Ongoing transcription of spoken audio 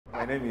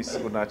My name is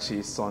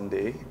Unachi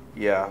Sunday.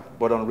 Yeah,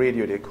 but on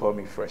radio they call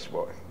me Fresh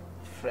Boy.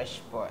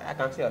 Fresh boy. I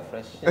can see you're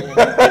fresh.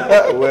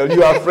 Well,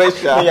 you are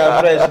fresh. You are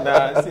fresh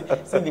now. See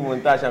the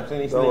montage. I'm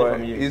saying it's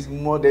from you. It's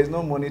more. There's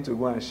no money to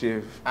go and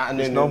shave.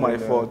 It's not my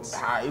fault.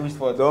 It was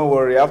fault. Don't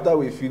worry. After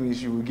we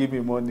finish, you will give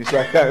me money so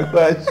I can go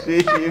and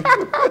shave.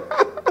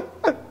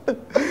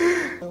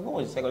 What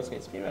was the secondary school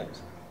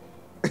experience?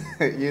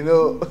 You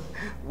know,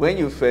 when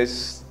you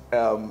first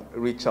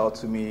reached out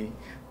to me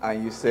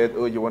and you said,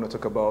 oh, you want to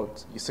talk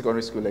about your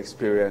secondary school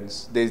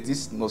experience, there's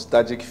this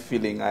nostalgic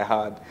feeling I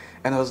had.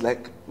 And I was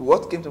like,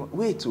 what came to mind?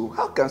 Wait,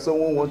 how can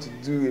someone want to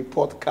do a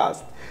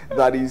podcast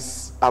that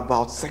is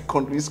about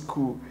secondary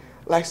school?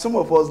 Like some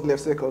of us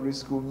left secondary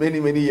school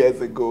many, many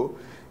years ago,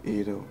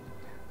 you know.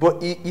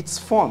 But it's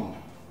fun.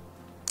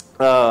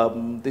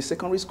 The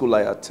secondary school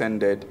I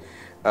attended,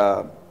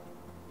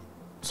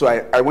 so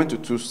I went to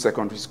 2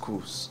 secondary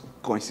schools,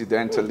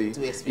 coincidentally.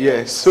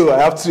 Yes, so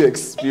I have 2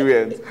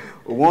 experience.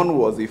 One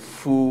was a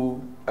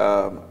full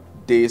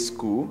day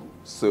school,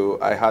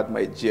 so I had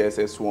my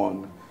GSS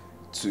 1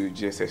 to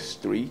GSS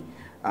 3,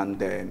 and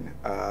then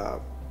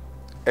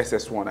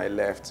SS 1 I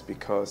left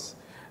because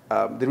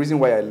the reason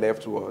why I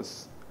left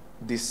was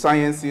the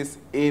sciences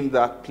in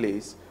that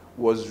place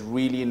was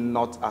really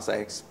not as I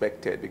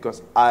expected,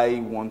 because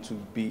I want to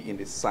be in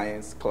the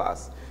science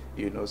class.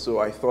 You know, so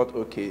I thought,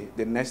 okay,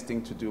 the next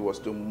thing to do was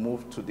to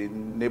move to the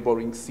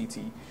neighboring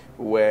city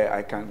where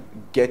I can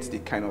get the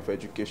kind of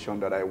education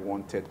that I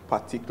wanted,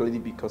 particularly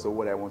because of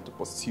what I want to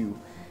pursue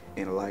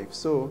in life.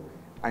 So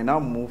I now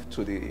moved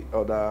to the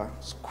other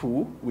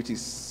school, which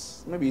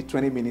is maybe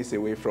 20 minutes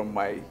away from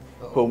my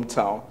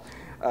hometown.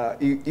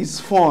 It's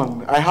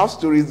fun. I have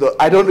stories, though.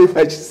 I don't know if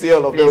I should say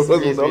all of them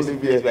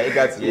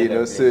because you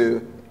know,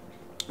 so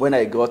when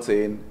I got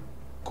in,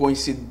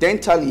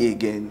 coincidentally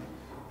again,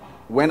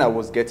 when I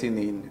was getting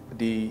in,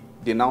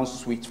 they now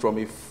switched from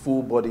a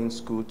full boarding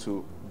school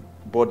to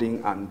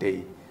boarding and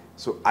day.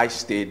 So I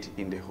stayed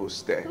in the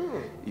hostel,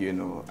 you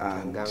know,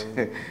 and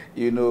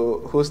you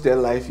know, hostel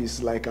life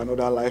is like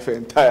another life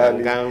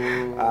entirely.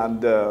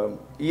 And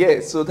yeah,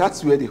 so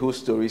that's where the whole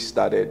story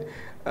started.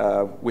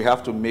 We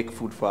have to make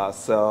food for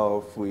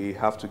ourselves. We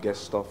have to get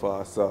stuff for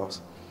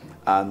ourselves.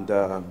 And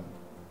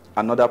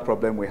another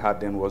problem we had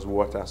then was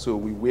water. So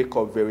we wake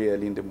up very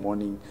early in the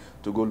morning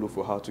to go look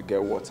for how to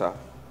get water.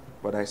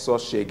 But I saw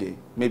Shege,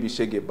 maybe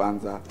Shege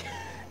Banza,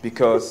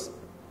 because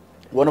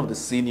one of the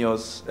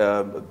seniors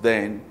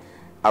then,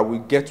 I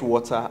will get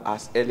water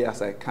as early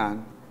as I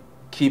can,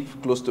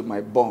 keep close to my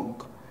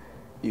bunk,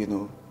 you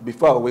know.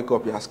 Before I wake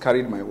up, he has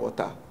carried my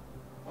water.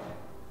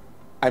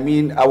 I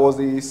mean, I was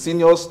a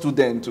senior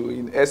student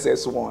in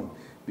SS1.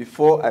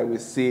 Before I will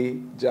say,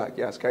 Jack,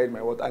 he has carried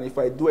my water. And if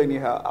I do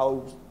anyhow,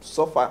 I'll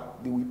suffer.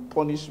 They will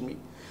punish me,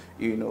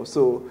 you know.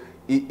 So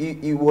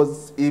it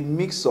was a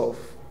mix of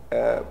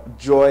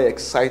joy,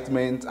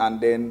 excitement, and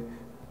then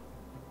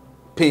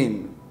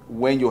pain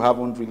when you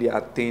haven't really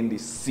attained the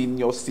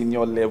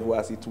senior level,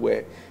 as it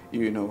were,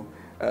 you know.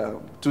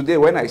 Today,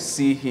 when I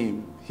see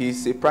him,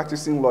 he's a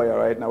practicing lawyer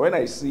right now. When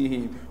I see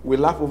him, we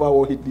laugh over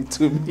what he did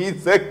to me in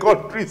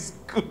secondary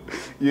school,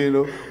 you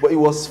know. But it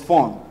was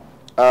fun.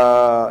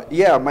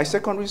 Yeah, my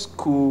secondary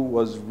school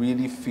was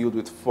really filled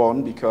with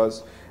fun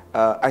because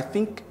I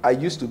think I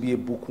used to be a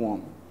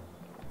bookworm.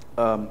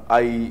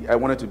 I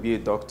wanted to be a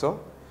doctor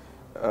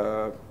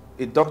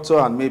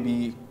and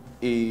maybe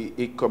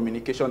a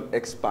communication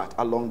expert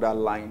along that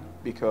line,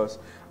 because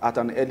at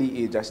an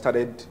early age I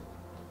started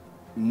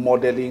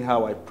modeling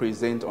how I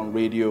present on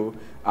radio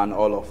and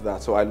all of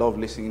that. So I love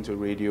listening to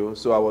radio.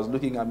 So I was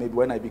looking at maybe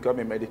when I become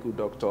a medical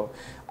doctor,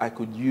 I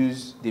could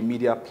use the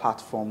media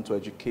platform to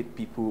educate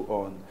people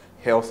on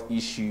health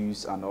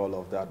issues and all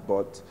of that.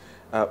 But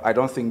I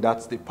don't think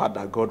that's the path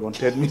that God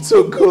wanted me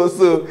to go.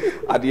 So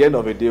at the end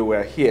of the day,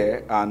 we're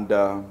here,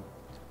 and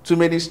too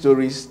many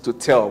stories to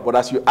tell. But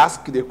as you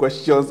ask the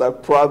questions, I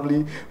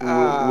probably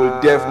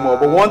will delve more.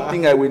 But one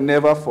thing I will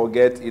never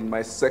forget in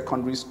my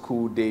secondary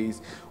school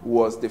days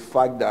was the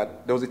fact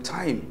that there was a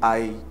time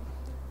I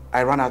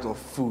ran out of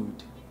food.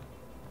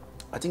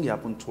 I think it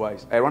happened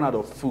twice. I ran out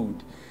of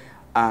food.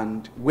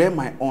 And where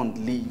my aunt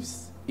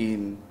lives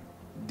in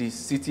the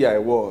city I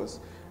was,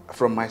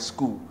 from my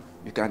school,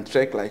 you can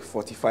trek like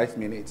 45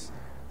 minutes.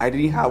 I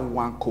didn't have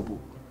 1 kobo.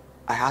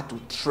 I had to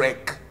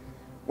trek.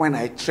 When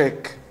I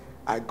trek,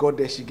 I got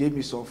there, she gave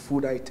me some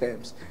food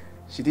items.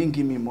 She didn't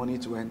give me money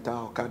to enter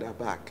Okada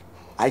back.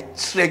 I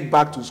trekked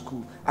back to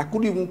school. I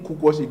couldn't even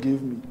cook what she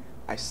gave me.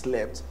 I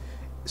slept.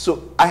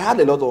 So I had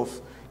a lot of,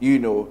 you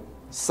know,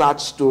 sad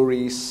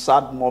stories,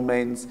 sad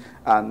moments,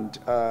 and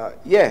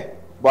yeah.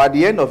 But at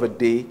the end of the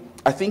day,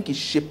 I think it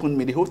shaped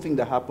me. The whole thing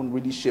that happened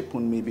really shaped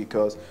me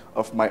because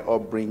of my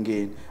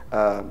upbringing.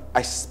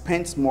 I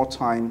spent more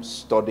time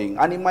studying.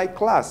 And in my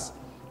class,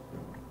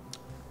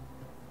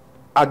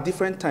 at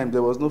different times,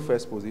 there was no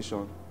first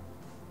position.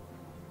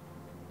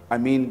 I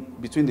mean,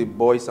 between the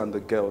boys and the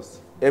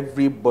girls,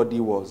 everybody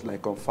was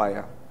like on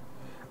fire.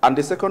 And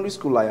the secondary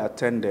school I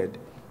attended,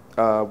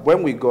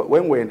 when we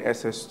were in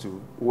SS2,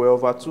 we were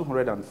over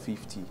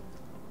 250.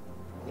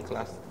 In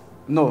class?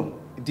 No,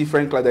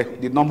 different class.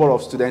 The number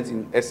of students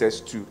in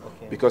SS2,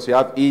 because we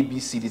have A, B,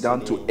 C, D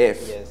down to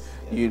F. Yes.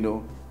 You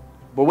know,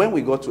 but when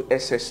we got to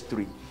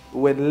SS3,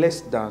 we were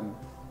less than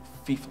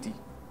 50.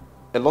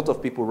 A lot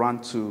of people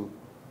ran to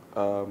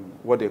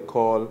what they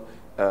call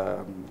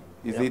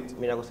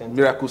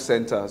miracle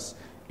centers,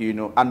 you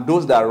know, and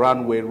those that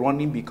ran were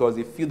running because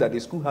they feel that the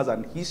school has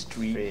an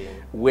history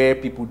where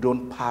people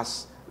don't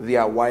pass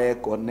their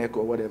WAEC or NEC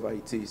or whatever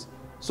it is.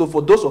 So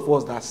for those of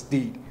us that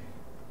stayed,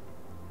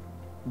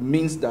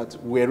 means that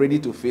we're ready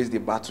to face the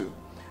battle,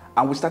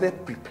 and we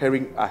started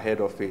preparing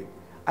ahead of it.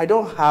 I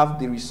don't have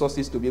the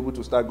resources to be able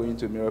to start going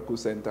to a miracle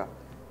center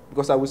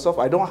because I will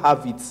suffer. I don't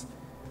have it,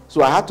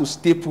 so I had to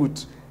stay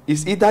put.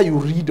 It's either you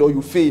read or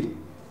you fail.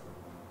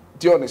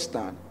 Do you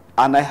understand?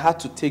 And I had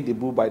to take the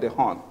bull by the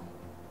horn.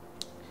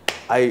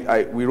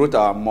 We wrote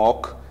our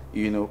mock,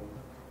 you know.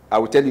 I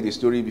will tell you the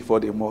story before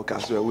the mock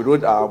as well. We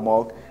wrote our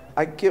mock.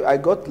 I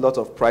got lots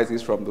of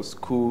prizes from the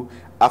school.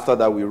 After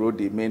that, we wrote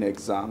the main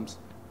exams.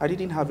 I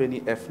didn't have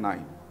any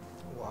F9.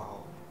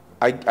 Wow.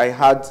 I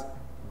had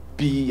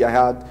B, I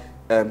had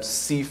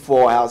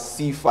C4, I had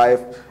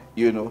C5,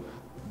 you know.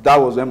 That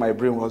was when my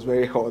brain was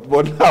very hot.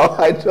 But now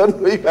I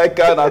don't know if I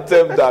can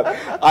attempt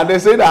that. And they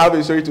said I have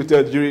a story to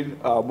tell during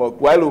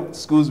while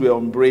schools were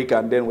on break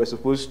and then we're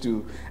supposed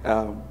to,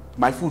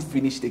 my food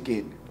finished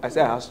again. I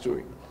said I have a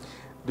story.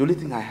 The only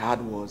thing I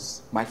had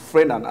was my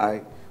friend and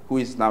I, who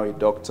is now a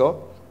doctor,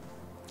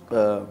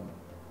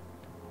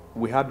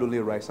 we had only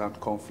rice and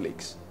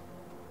cornflakes.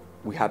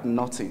 We had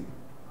nothing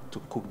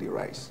to cook the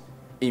rice.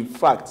 In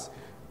fact,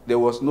 there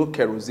was no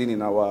kerosene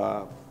in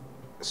our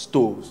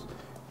stoves.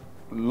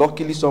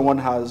 Luckily, someone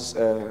has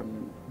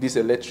this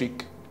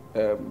electric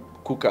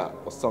cooker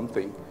or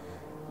something.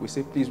 We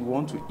say, please, we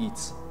want to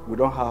eat. We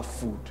don't have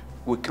food.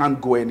 We can't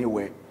go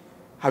anywhere.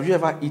 Have you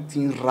ever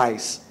eaten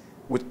rice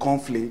with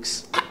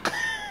cornflakes?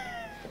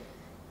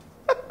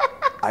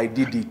 I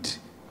did it.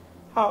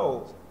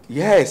 How?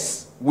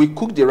 Yes. We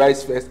cooked the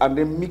rice first and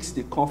then mixed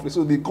the cornflakes.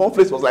 So the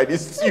cornflakes was like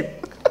this stew.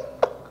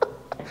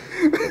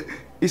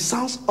 It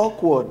sounds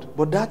awkward,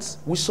 but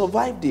we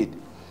survived it.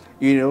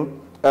 You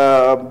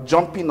know,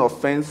 jumping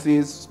off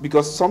fences,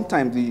 because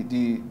sometimes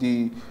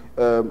they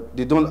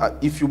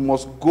don't, if you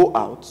must go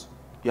out,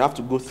 you have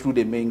to go through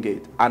the main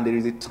gate, and there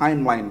is a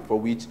timeline for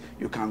which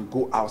you can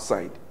go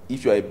outside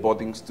if you are a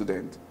boarding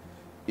student.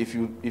 If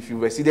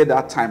you exceeded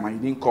that time and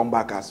you didn't come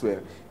back as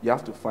well, you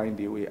have to find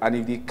a way. And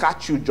if they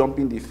catch you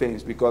jumping the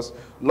fence, because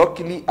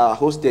luckily our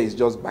hostel is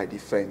just by the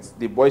fence,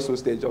 the boys'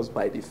 hostel is just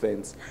by the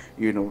fence,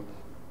 you know,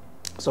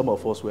 some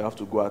of us will have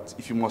to go out.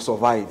 If you must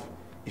survive,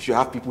 if you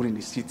have people in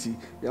the city,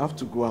 you have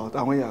to go out.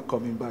 And when you are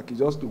coming back, you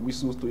just to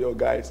whistle to your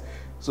guys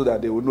so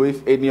that they will know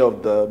if any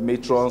of the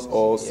matrons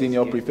or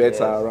senior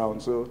prefects are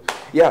around. So,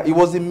 yeah, it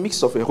was a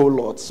mix of a whole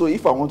lot. So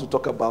if I want to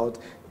talk about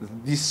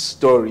these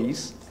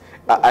stories,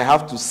 I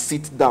have to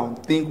sit down,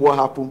 think what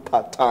happened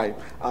per time,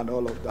 and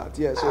all of that.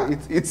 Yeah, so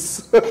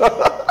it's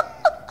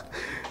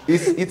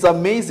it's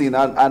amazing,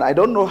 and I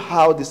don't know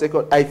how the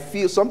second. I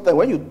feel sometimes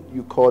when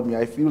you called me,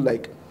 I feel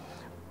like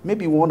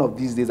maybe one of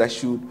these days I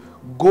should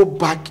go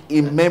back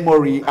in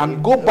memory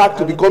and go back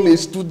to become a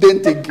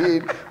student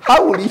again.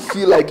 How will it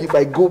feel like if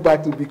I go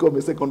back to become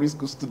a secondary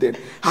school student?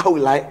 How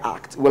will I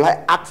act? Will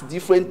I act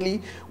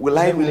differently? Will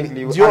I really?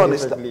 Do you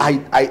understand?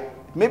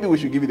 Maybe we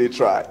should give it a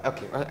try.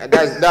 Okay,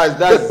 that's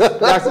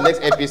the next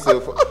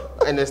episode.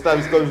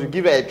 Understand? Because we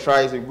give it a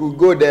try. So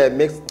go there,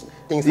 make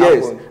things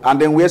happen. Yes,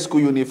 and then wear school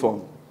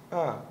uniform.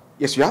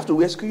 Yes, you have to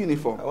wear school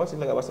uniform. I want to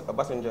look like a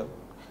passenger.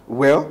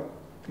 Well,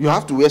 you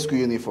have to wear school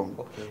uniform.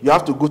 Okay. You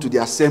have to go to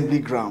the assembly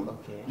ground.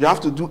 Okay. You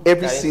have to do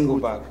every single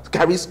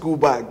carry school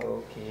bag.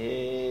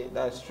 Okay,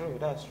 that's true.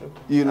 That's true.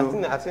 You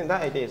know, I think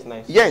that idea is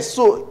nice. Yes,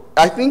 so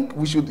I think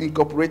we should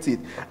incorporate it.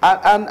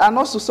 And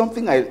also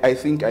something I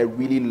think I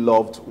really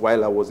loved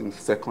while I was in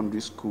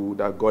secondary school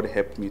that God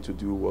helped me to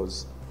do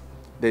was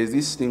there's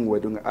this thing we're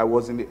doing. I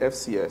was in the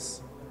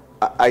FCS.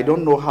 I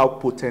don't know how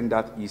potent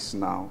that is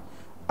now.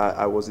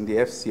 I was in the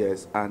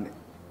FCS, and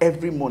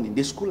every morning,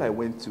 the school I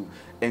went to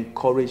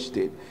encouraged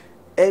it.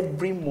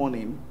 Every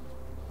morning,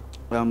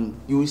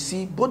 you will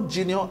see both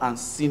junior and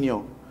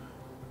senior.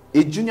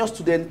 A junior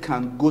student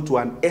can go to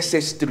an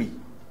SS3,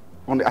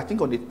 I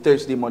think on the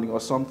Thursday morning or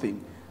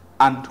something,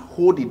 and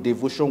hold a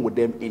devotion with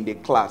them in the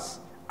class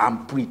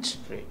and preach.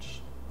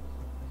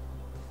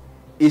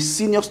 A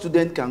senior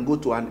student can go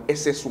to an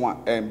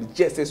SS1,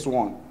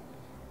 GSS1,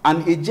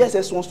 and a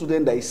GSS1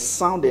 student that is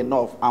sound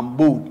enough and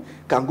bold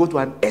can go to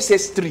an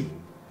SS3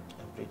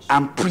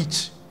 and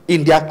preach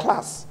in their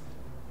class.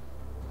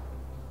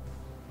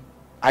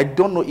 I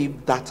don't know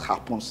if that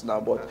happens now,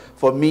 but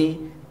for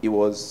me, it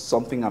was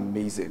something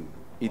amazing.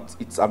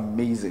 It's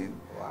amazing.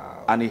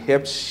 Wow. And it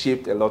helped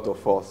shape a lot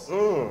of us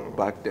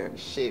back then.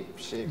 Shape.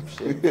 So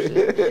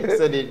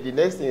the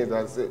next thing is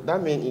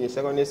that means in the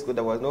secondary school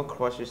there was no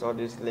crushes, all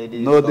these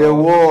ladies. No, there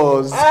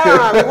was. We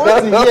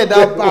want to hear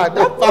that part.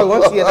 We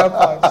want to hear that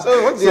part.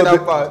 So what's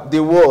that part?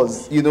 There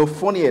was. You know,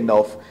 funny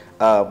enough,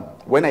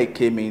 when I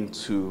came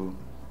into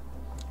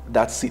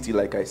that city,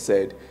 like I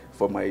said,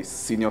 for my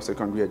senior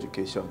secondary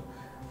education.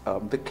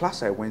 The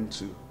class I went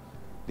to,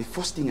 the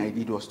first thing I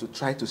did was to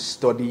try to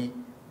study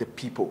the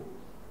people.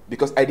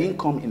 Because I didn't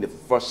come in the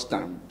first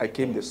term, I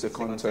came the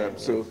second term.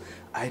 Yes. So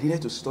I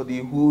needed to study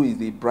who is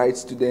the bright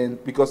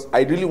student, because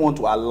I really want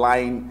to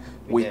align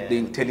with the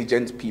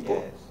intelligent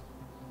people.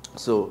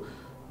 Yes. So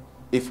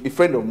if a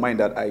friend of mine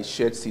that I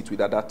shared seat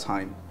with at that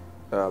time,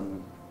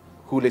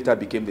 who later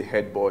became the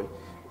head boy,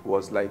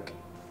 was like,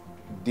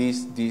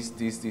 this.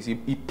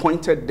 He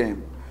pointed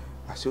them.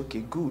 I said,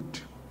 okay, good.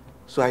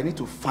 So I need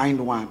to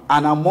find one.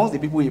 And amongst the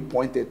people he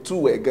pointed, 2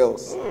 were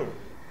girls.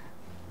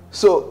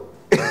 So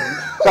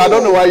I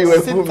don't know why you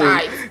were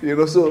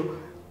fooling. So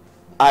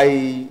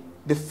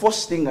the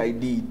first thing I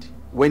did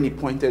when he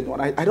pointed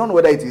one, I don't know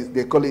whether it is,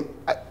 they call it,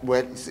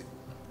 well,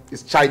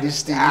 it's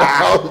childish thing.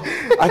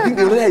 I think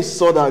the way I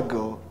saw that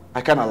girl,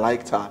 I kind of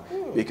liked her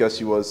because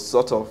she was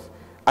sort of,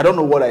 I don't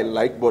know what I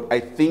liked, but I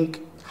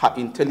think her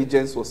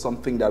intelligence was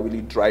something that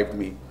really drove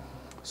me.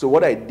 So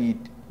what I did,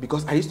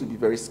 because I used to be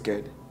very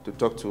scared to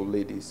talk to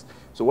ladies,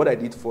 so what I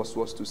did first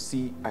was to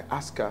see, I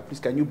asked her, please,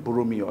 can you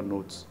borrow me your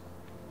notes?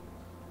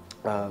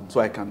 So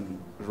I can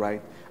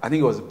write. I think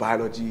it was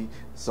biology,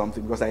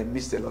 something, because I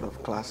missed a lot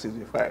of classes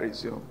before I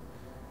resumed.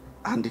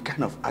 And the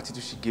kind of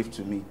attitude she gave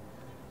to me,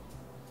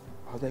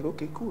 I was like,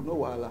 okay, cool, no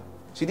wala.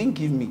 She didn't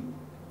give me.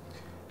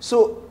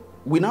 So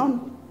we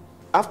now,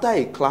 after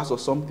a class or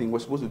something, we're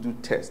supposed to do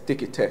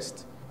take a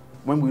test.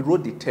 When we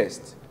wrote the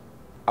test,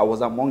 I was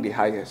among the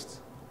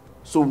highest.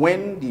 So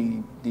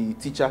when the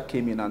teacher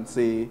came in and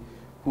said,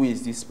 who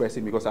is this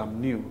person, because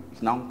I'm new,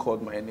 he now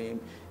called my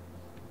name,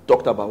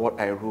 talked about what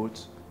I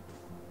wrote.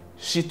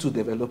 She too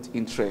developed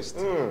interest.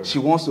 She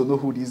wants to know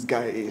who this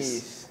guy is.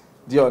 Yes.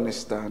 Do you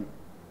understand?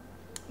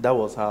 That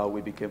was how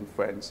we became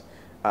friends.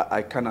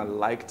 I kind of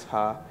liked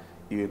her,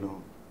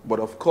 But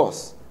of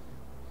course,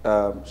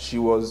 she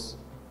was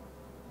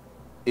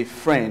a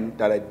friend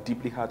that I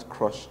deeply had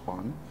crush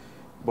on.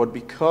 But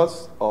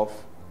because of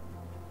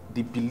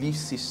the belief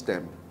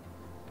system,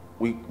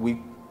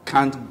 we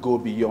can't go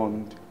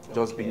beyond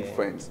just being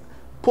friends.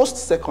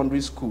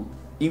 Post-secondary school,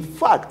 in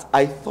fact,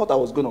 I thought I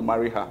was going to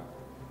marry her.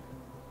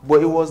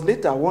 But it was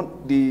later,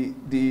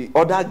 the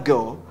other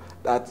girl,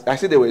 that I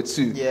said there were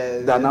 2,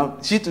 now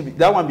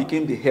that one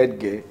became the head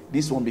girl,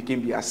 this one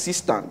became the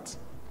assistant,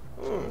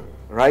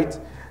 right?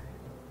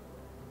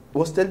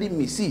 Was telling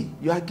me, see,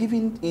 you are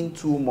giving in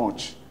too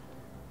much.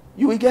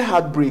 You will get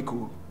heartbreak.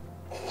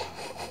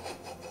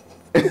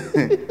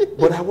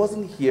 But I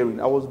wasn't hearing,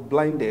 I was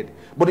blinded.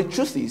 But the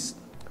truth is,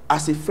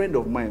 as a friend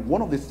of mine,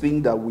 one of the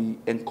things that we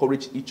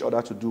encouraged each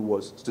other to do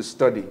was to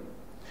study.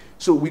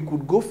 So we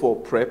could go for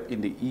prep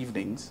in the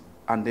evenings,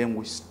 and then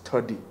we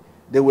study.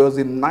 There was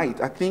a night,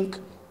 I think,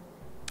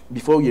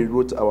 before we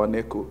wrote our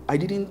NECO, I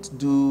didn't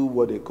do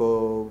what they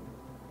call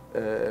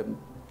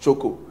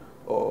choco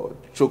or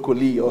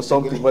chocoli or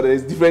something, but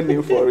there's a different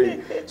name for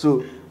it.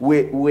 So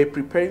we're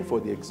preparing for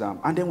the exam,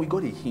 and then we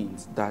got a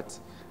hint that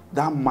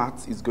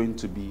math is going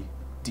to be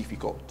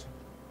difficult.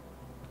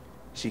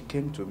 She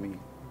came to me.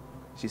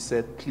 She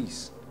said,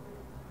 please,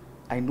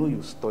 I know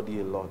you study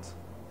a lot,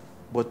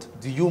 but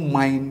do you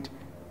mind?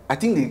 I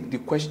think the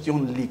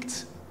question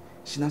leaked.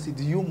 She now said,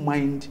 do you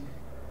mind?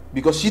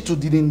 Because she too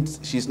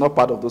she's not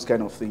part of those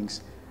kind of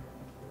things.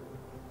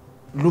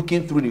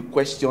 Looking through the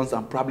questions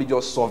and probably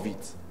just solve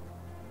it.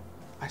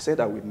 I said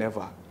I will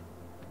never.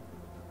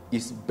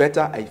 It's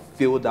better I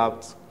failed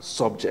out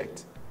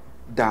subject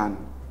than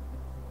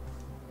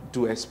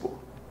do expo.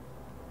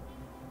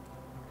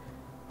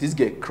 This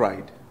girl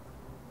cried.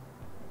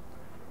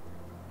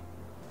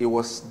 It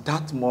was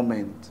that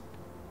moment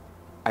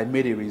I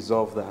made a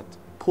resolve that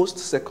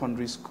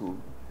post-secondary school,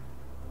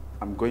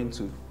 I'm going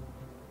to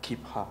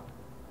keep her.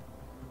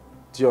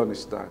 Do you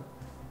understand?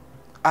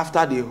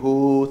 After the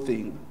whole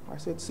thing, I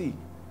said, see,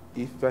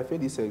 if I fail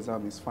this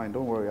exam, it's fine.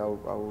 Don't worry, I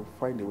will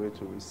find a way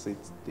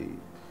to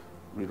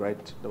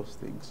rewrite those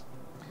things.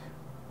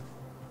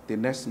 The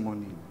next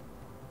morning,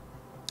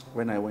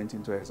 when I went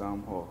into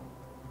exam hall,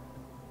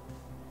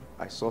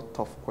 I saw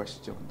tough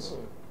questions.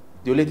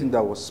 The only thing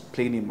that was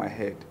playing in my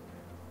head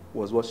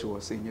was what she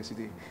was saying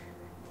yesterday.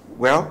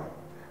 Well,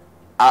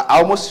 I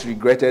almost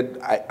regretted,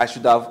 I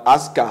should have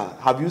asked her,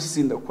 have you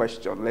seen the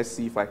question? Let's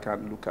see if I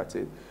can look at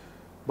it.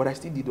 But I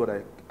still did what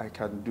I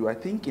can do. I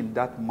think in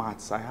that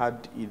maths, I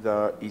had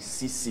either a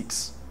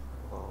C6,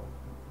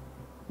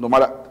 no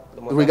matter,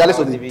 regardless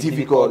of the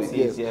difficulty.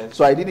 Yes.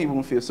 So I didn't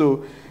even feel,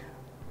 so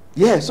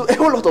a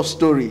whole lot of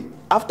story.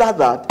 After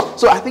that,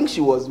 so I think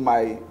she was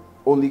my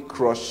only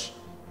crush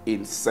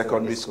in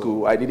secondary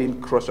school. I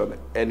didn't crush on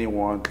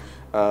anyone.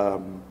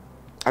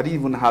 I didn't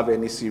even have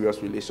any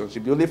serious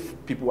relationship. The only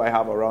people I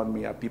have around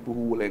me are people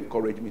who will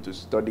encourage me to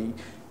study.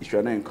 If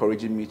you're not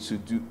encouraging me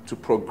to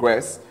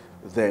progress,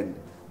 then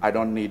I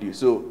don't need you.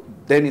 So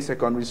then in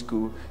secondary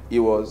school, it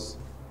was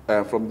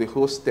from the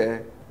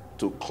hostel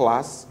to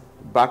class,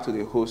 back to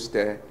the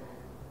hostel,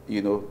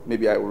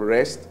 maybe I will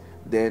rest,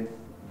 then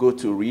go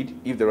to read.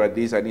 If there are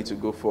days I need to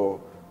go for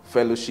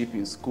fellowship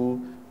in school,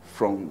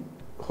 from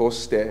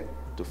hostel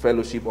to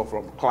fellowship, or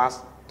from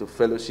class to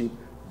fellowship,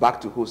 back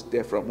to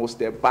hostel, from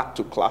hostel, back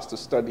to class to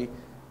study.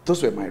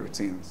 Those were my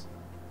routines.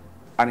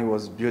 And it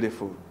was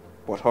beautiful.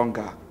 But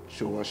hunger,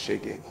 she was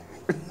shaking.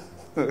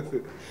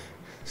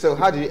 So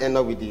how did you end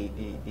up with the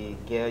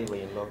girl you were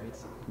in love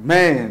with?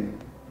 Man,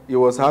 it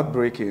was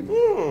heartbreaking.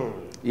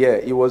 Yeah,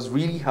 it was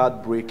really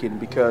heartbreaking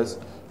because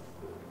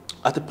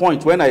at the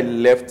point when I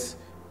left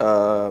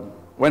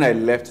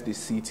the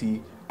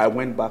city, I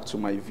went back to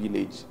my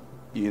village,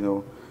 you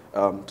know,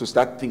 to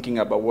start thinking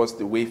about what's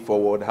the way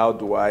forward, how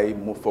do I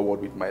move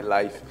forward with my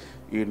life,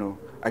 you know.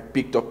 I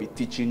picked up a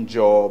teaching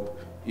job,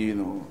 you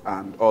know,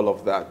 and all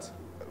of that,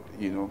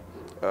 you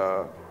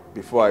know,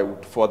 before I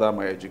would further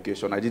my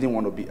education. I didn't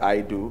want to be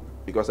idle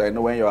because I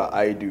know when you are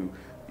idle,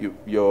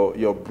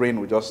 your brain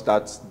will just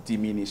start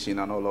diminishing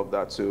and all of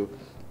that. So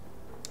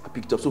I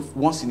picked up. So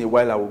once in a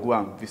while, I would go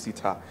and visit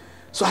her.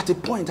 So at a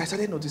point, I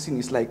started noticing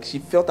it's like she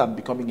felt I'm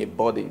becoming a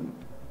burden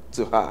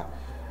to her.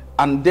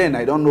 And then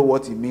I don't know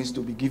what it means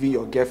to be giving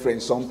your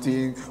girlfriend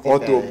something or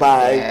to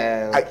buy.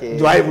 Yeah, okay.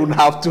 Do I even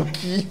have to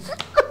keep?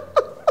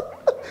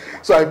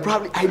 So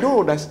I don't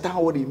understand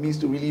what it means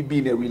to really be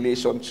in a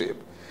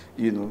relationship,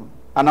 you know.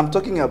 And I'm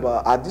talking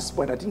about, at this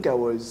point, I think I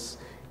was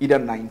either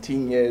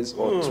 19 years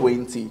or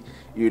 20,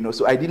 you know.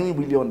 So I didn't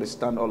really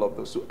understand all of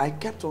those. So I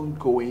kept on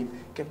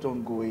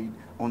going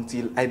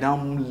until I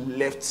now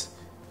left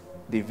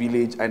the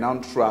village. I now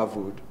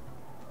traveled.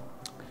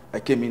 I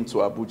came into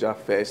Abuja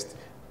first,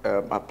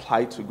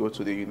 applied to go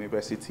to the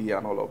university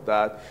and all of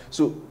that.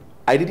 So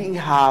I didn't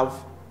have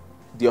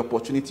the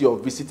opportunity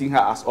of visiting her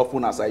as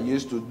often as I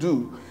used to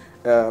do.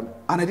 And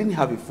I didn't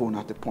have a phone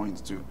at the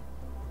point too.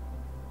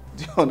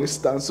 Do you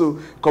understand? So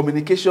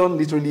communication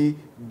literally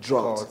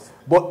dropped.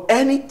 But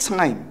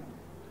anytime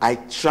I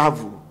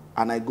travel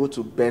and I go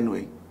to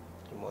Benue,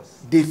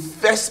 the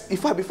first,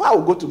 before I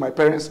will go to my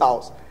parents'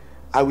 house,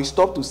 I will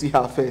stop to see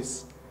her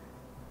face.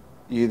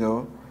 You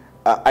know,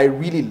 I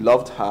really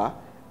loved her.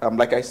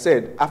 Like I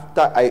said,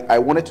 after I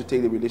wanted to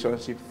take the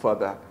relationship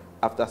further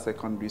after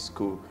secondary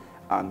school,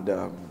 and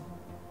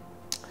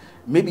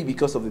maybe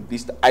because of the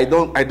distance, I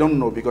don't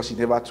know, because she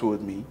never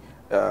told me.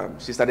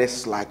 She started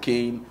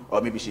slacking,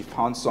 or maybe she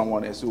found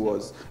someone else who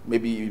was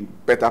maybe in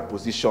better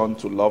position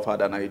to love her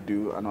than I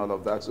do, and all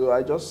of that. So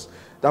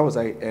that was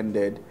how it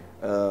ended.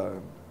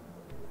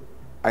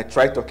 I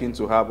tried talking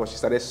to her, but she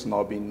started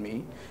snubbing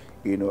me.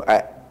 You know,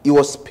 it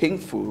was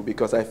painful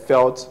because I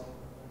felt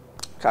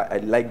I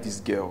like this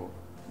girl.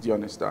 Do you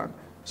understand?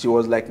 She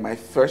was like my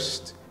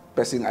first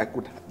person I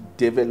could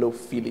develop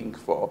feeling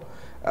for,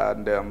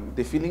 and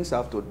the feelings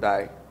have to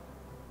die.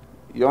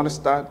 You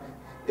understand?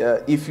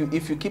 If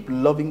you keep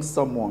loving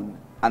someone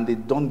and they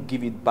don't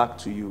give it back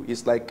to you,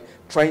 it's like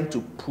trying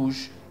to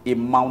push a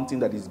mountain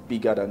that is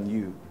bigger than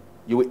you.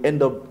 You will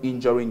end up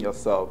injuring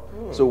yourself.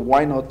 So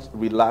why not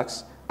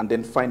relax and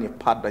then find a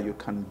path that you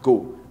can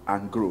go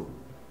and grow?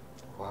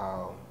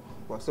 Wow.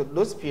 Well, so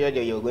those periods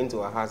that you're going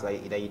to her house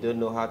that you don't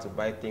know how to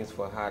buy things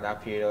for her,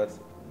 that period,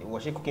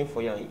 was she cooking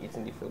for you and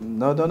eating the food?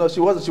 No. She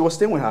was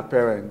staying with her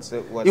parents.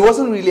 So it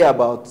wasn't really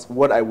about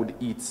what I would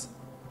eat.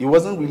 It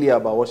wasn't really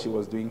about what she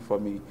was doing for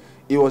me.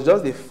 It was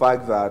just the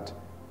fact that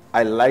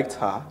I liked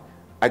her.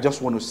 I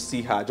just want to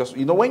see her. Just,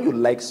 you know, when you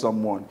like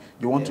someone,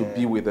 you want to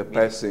be with the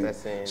person.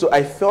 So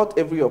I felt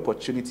every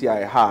opportunity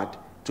I had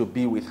to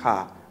be with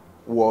her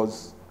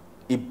was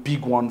a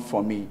big one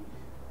for me.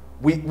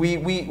 We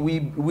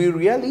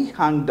really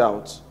hanged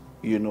out,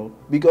 you know,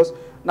 because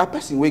now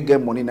person we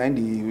get money,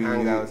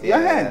 hang out,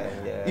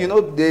 you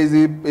know, there's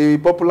a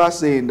popular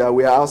saying that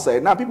we are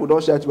outside. Now people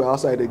don't shout we're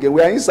outside again.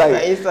 We are inside.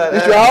 If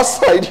you're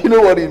outside, you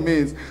know what it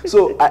means.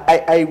 So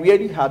I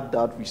really had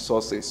that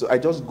resources. So I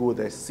just go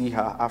there, see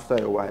her. After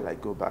a while, I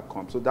go back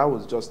home. So that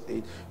was just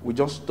it. We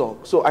just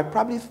talk. So I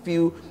probably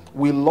feel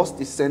we lost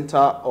the center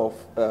of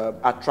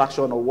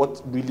attraction, or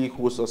what really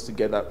holds us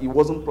together. It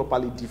wasn't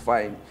properly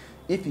defined.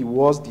 If it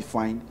was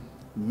defined,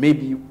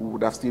 maybe we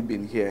would have still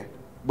been here.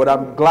 But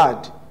I'm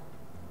glad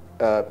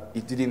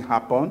it didn't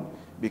happen,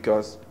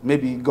 because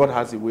maybe God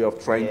has a way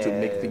of trying to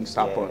make things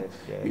happen.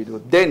 You know,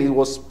 then it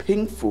was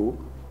painful,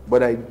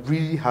 but I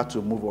really had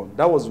to move on.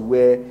 That was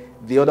where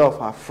the other of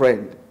her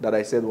friend that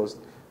I said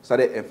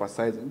started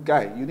emphasizing,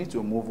 guy, you need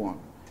to move on.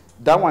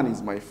 That one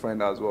is my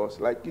friend as well. She's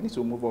like, you need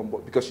to move on,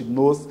 but because she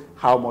knows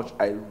how much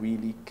I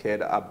really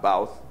cared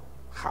about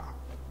her.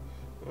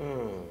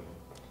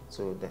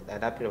 So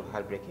at that period of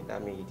heartbreaking,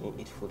 that means you didn't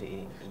eat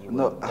food.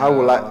 No, how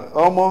will I?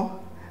 Omo,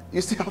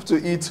 you still have to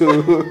eat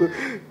too.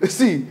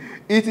 See,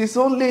 it is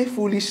only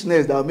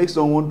foolishness that makes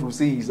someone to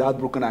say he's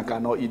heartbroken and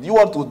cannot eat. You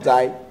want to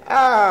die?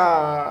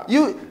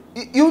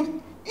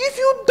 If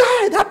you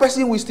die, that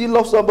person will still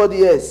love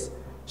somebody else.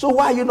 So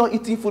why are you not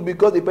eating food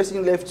because the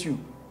person left you?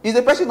 Is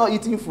the person not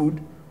eating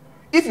food?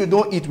 If you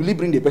don't eat, will he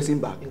bring the person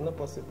back? It's not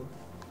possible.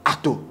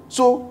 At all.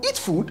 So eat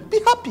food, be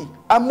happy,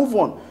 and move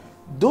on.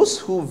 Those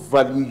who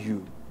value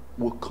you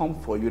will come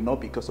for you, not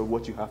because of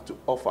what you have to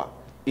offer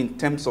in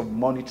terms of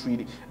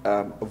monetary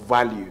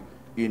value.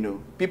 You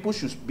know, people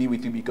should be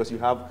with you because you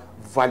have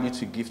value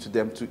to give to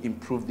them to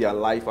improve their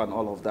life and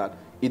all of that.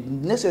 It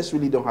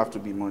necessarily don't have to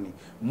be money.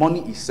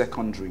 Money is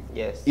secondary.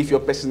 Yes. If your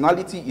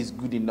personality is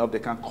good enough, they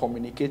can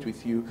communicate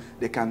with you,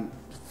 they can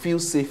feel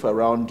safe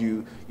around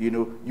you, you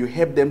know, you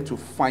help them to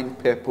find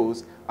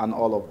purpose and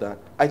all of that.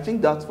 I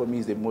think that for me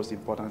is the most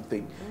important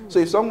thing. So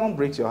if someone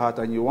breaks your heart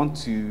and you want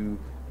to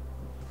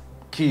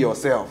kill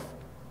yourself,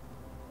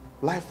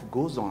 life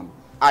goes on.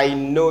 I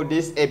know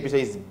this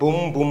episode is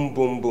boom, boom,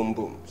 boom, boom,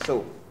 boom.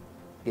 So,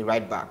 be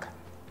right back.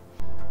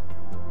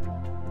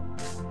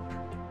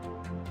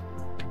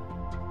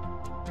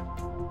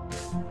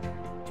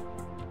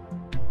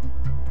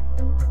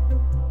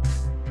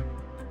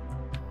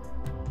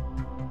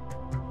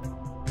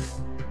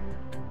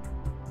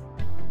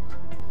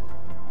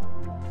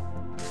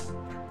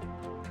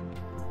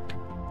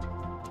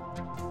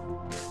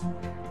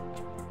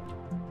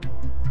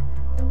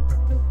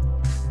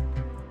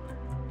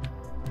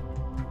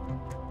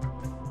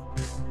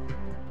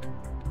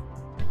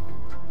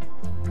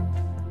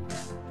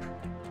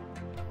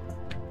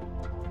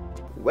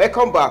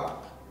 Welcome back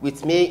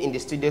with me in the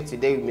studio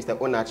today with Mr.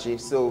 Onachi.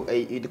 So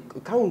you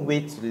can't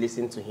wait to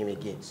listen to him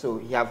again. So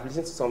you have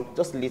listened to some,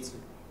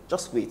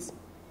 just wait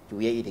to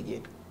hear it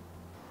again.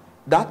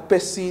 That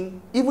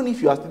person, even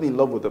if you are still in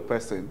love with the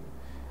person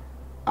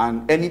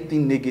and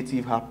anything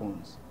negative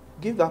happens,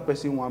 give that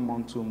person 1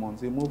 month, 2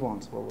 months, they move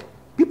on forward.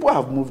 People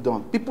have moved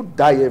on. People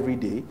die every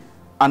day,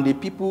 and the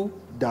people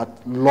that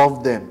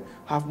love them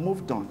have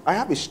moved on. I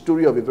have a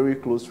story of a very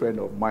close friend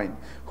of mine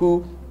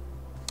who,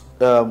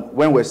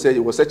 when we was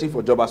searching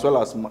for a job, as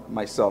well as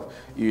myself,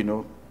 you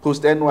know,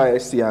 post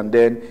NYSC, and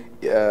then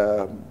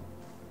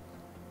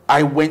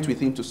I went with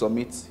him to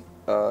submit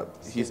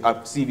his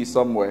CV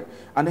somewhere,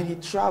 and then he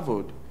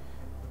traveled.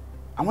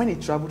 And when he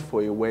traveled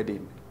for a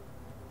wedding,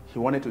 he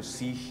wanted to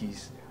see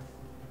his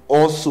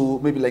also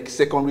maybe like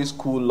secondary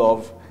school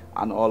love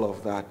and all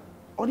of that.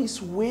 On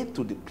his way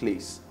to the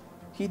place,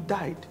 he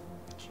died.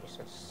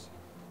 Jesus.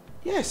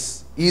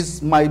 Yes,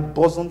 he's my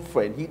bosom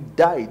friend. He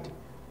died.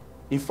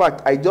 In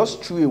fact, I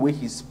just threw away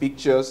his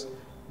pictures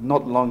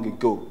not long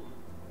ago.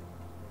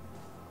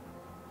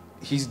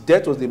 His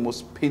death was the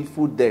most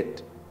painful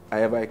death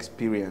I ever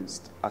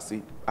experienced as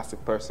a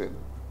person.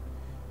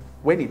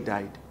 When he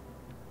died,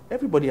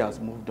 everybody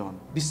has moved on.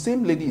 The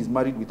same lady is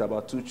married with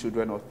about 2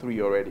 children or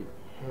 3 already.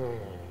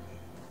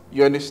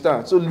 You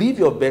understand? So live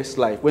your best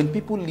life. When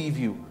people leave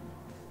you,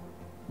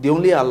 they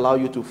only allow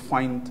you to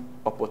find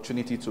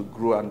opportunity to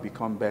grow and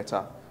become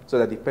better, so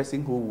that the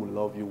person who will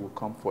love you will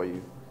come for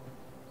you.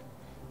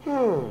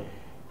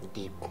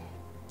 Deep.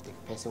 The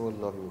person will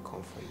love you will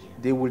come for you.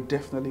 They will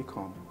definitely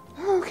come.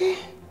 Okay.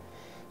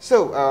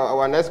 So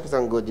our next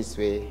question go this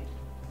way.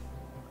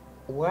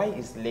 Why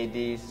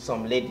is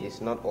some ladies,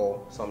 not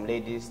all, some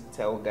ladies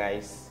tell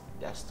guys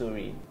their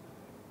story,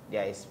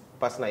 their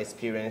personal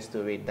experience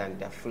story than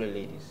their fellow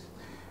ladies?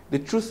 The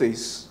truth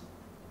is,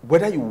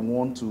 whether you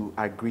want to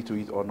agree to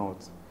it or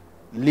not,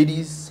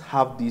 ladies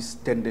have this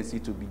tendency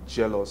to be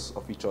jealous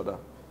of each other.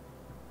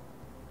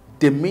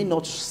 They may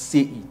not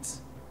say it,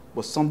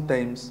 but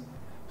sometimes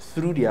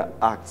through their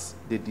acts,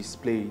 they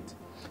display it.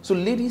 So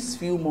ladies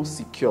feel more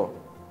secure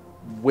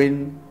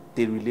when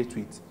they relate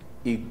with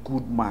a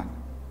good man.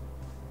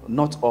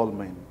 Not all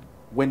men.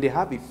 When they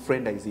have a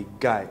friend that is a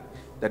guy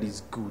that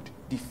is good,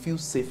 they feel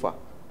safer.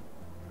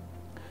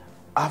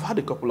 I've had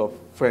a couple of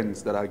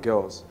friends that are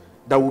girls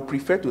that would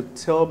prefer to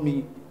tell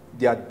me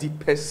their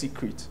deepest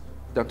secret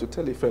than to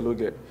tell a fellow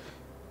girl.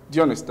 Do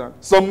you understand?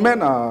 Some men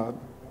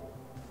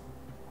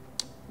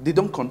they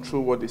don't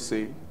control what they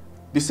say.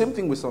 The same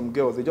thing with some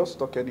girls, they just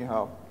talk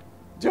anyhow.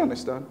 Do you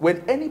understand?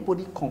 When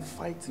anybody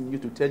confides in you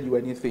to tell you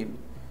anything,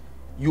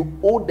 you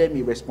owe them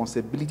a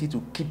responsibility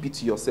to keep it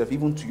to yourself,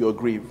 even to your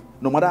grave,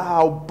 no matter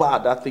how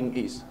bad that thing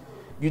is.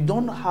 You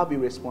don't have a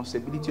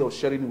responsibility of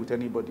sharing it with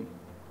anybody.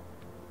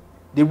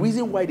 The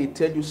reason why they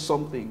tell you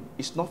something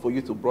is not for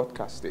you to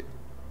broadcast it.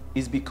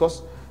 It's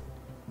because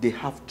they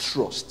have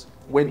trust.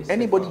 When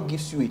anybody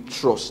gives you a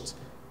trust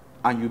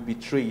and you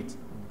betray it,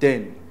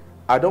 then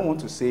I don't want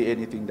to say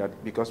anything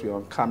that because we're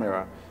on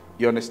camera,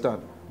 you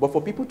understand? But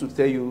for people to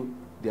tell you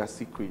their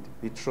secret,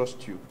 they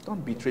trust you.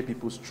 Don't betray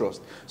people's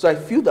trust. So I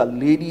feel that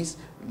ladies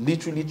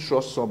literally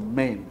trust some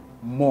men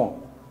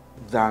more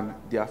than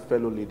their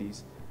fellow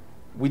ladies.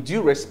 With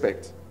due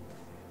respect,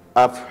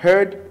 I've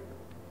heard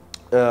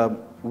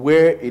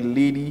where a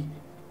lady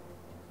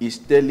is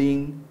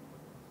telling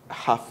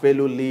her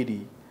fellow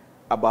lady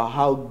about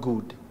how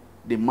good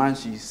the man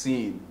she's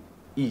seeing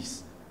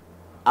is,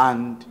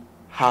 and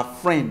her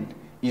friend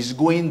is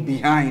going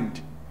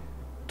behind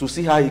to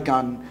see how he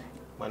can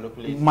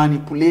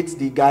manipulate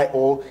the guy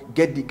or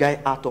get the guy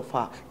out of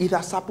her. It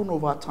has happened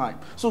over time.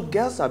 So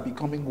girls are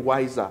becoming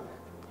wiser.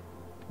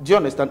 Do you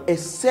understand?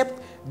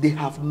 Except they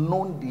have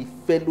known the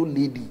fellow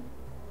lady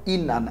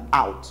in and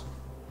out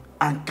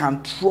and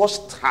can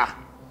trust her.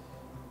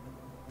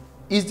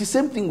 It's the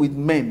same thing with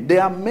men.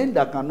 There are men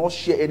that cannot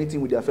share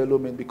anything with their fellow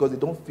men because they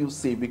don't feel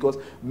safe, because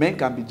men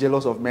can be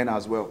jealous of men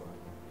as well.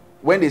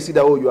 When they see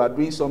that, oh, you are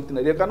doing something,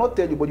 they cannot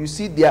tell you, but you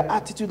see their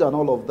attitude and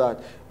all of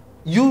that.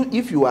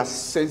 if you are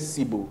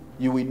sensible,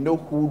 you will know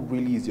who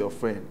really is your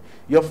friend.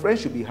 Your friend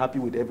should be happy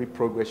with every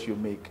progress you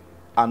make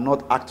and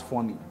not act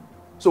funny.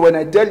 So when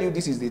I tell you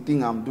this is the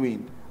thing I'm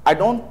doing, I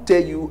don't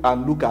tell you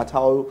and look at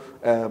how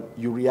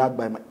you react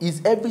by my...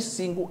 It's every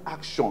single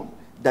action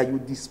that you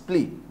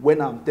display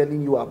when I'm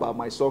telling you about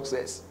my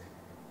success.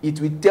 It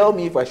will tell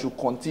me if I should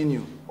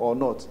continue or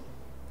not.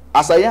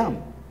 As I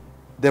am,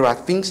 there are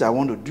things I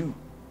want to do.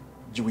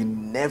 You will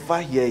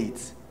never hear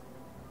it.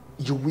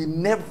 You will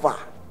never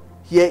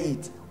hear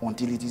it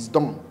until it is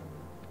done.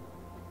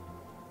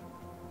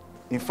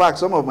 In fact,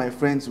 some of my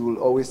friends will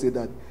always say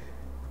that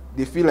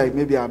they feel like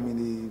maybe I'm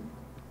in the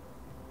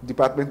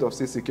Department of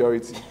State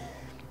Security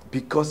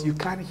because you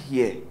can't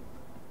hear.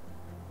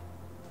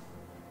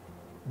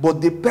 But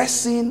the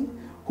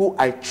person who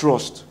I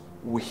trust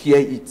will hear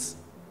it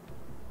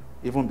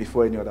even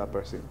before any other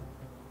person.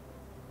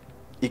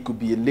 It could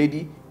be a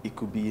lady, it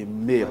could be a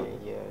male.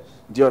 Yes.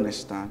 Do you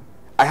understand?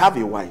 I have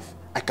a wife.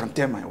 I can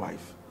tell my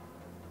wife.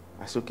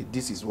 I say, okay,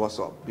 this is what's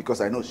up,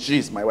 because I know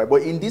she's my wife.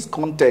 But in this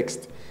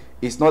context,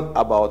 it's not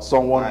about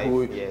someone Wife,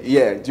 who, yes.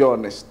 yeah, do you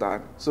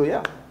understand? So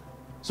yeah.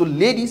 So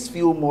ladies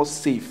feel more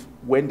safe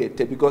when they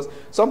tell, because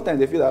sometimes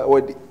they feel that,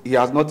 oh, he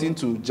has nothing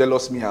to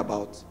jealous me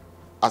about.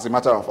 As a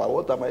matter of fact,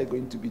 what am I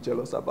going to be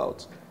jealous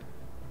about?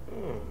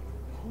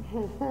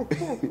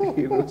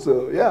 You know,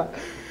 so yeah.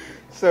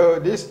 So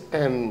this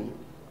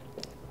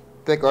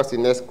take us to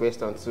the next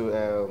question.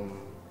 So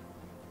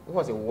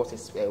what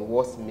was the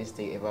worst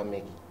mistake you ever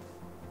make?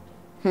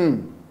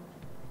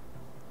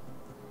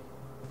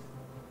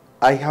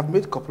 I have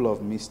made a couple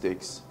of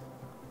mistakes.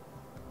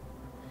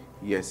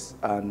 Yes,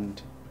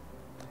 and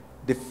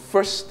the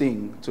first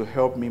thing to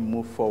help me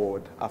move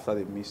forward after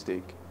the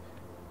mistake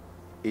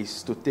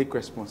is to take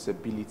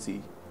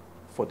responsibility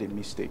for the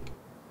mistake.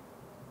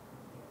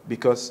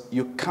 Because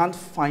you can't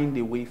find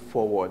a way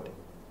forward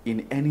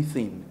in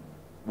anything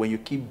when you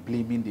keep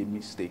blaming the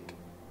mistake.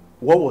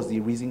 What was the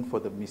reason for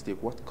the mistake?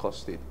 What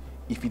caused it?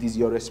 If it is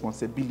your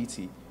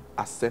responsibility,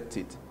 accept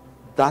it.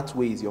 That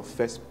way is your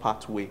first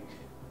pathway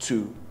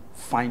to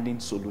finding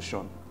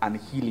solution and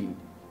healing.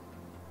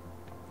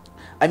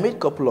 I made a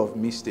couple of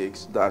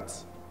mistakes that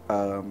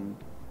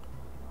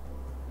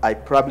I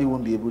probably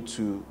won't be able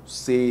to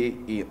say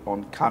it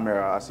on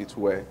camera, as it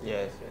were.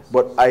 Yes.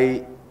 But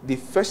the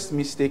first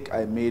mistake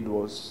I made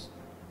was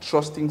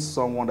trusting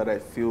someone that I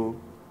feel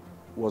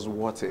was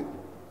worth it.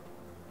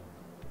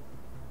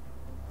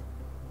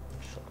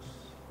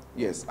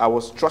 Yes, I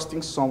was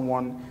trusting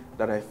someone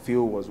that I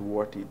feel was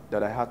worth it,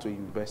 that I had to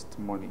invest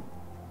money.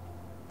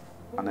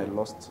 And I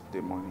lost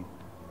the money.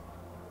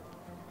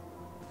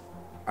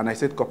 And I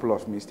said a couple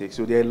of mistakes.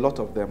 So there are a lot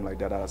of them like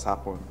that has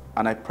happened.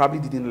 And I probably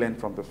didn't learn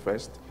from the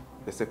first.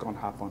 The second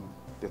happened.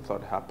 The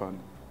third happened.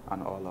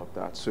 And all of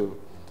that. So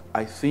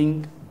I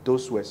think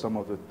those were some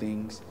of the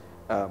things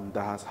that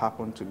has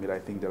happened to me that I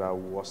think that are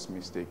worst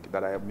mistake,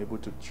 that I am able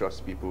to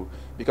trust people.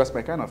 Because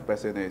my kind of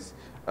person is,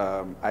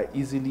 I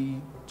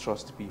easily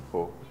trust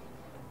people.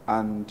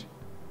 And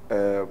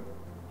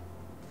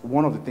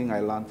one of the things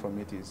I learned from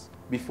it is,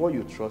 before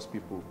you trust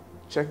people,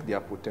 check their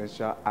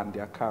potential and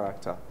their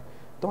character.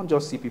 Don't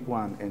just see people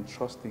and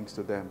entrust things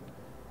to them.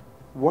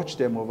 Watch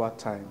them over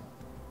time.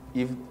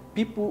 If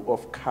people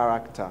of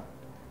character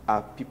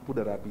are people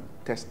that have been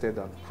tested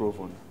and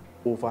proven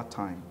over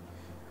time,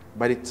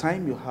 by the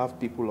time you have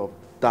people of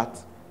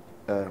that,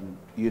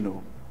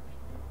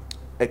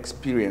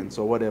 experience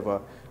or whatever,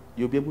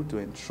 you'll be able to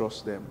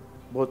entrust them.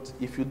 But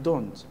if you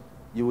don't,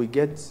 you will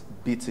get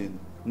beaten,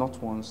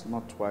 not once,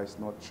 not twice,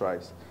 not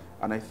thrice.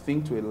 And I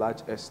think to a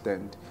large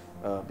extent,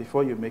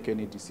 before you make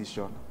any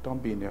decision,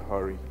 don't be in a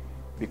hurry.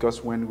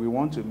 Because when we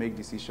want to make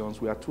decisions,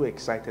 we are too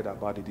excited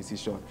about the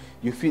decision.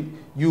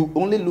 You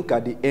only look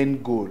at the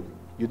end goal.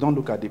 You don't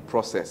look at the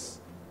process.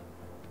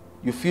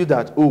 You feel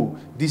that, oh,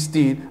 this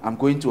thing, I'm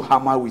going to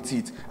hammer with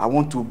it. I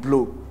want to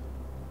blow.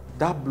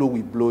 That blow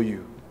will blow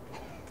you.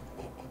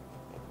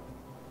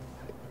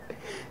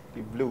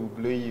 The blow will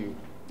blow you.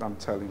 I'm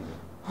telling you.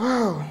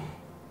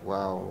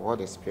 Wow,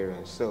 what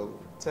experience. So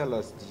tell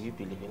us, do you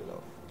believe in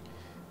love?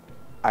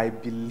 I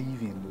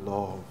believe in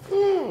love.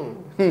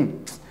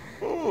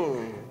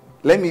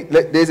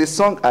 There's a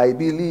song, I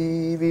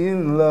believe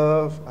in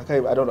love.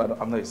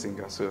 I'm not a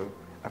singer, so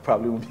I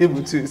probably won't be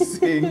able to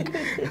sing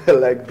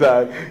like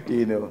that,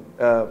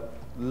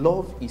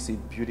 Love is a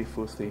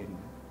beautiful thing.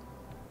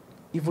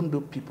 Even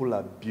though people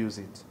abuse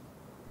it,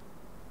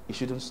 it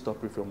shouldn't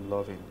stop you from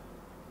loving.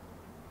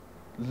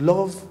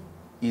 Love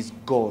is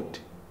God.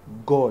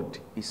 God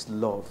is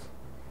love.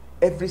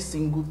 Every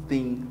single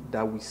thing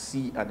that we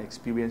see and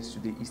experience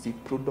today is a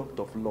product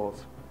of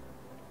love.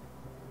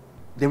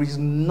 There is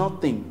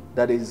nothing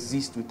that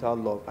exists without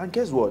love. And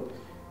guess what?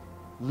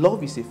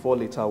 Love is a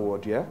 4-letter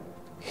word, yeah?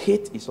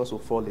 Hate is also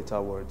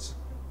 4-letter words.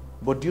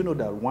 But do you know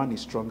that one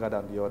is stronger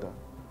than the other?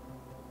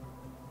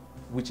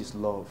 Which is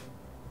love.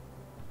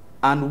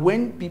 And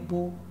when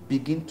people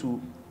begin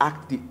to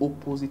act the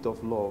opposite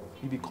of love,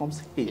 it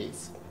becomes hate.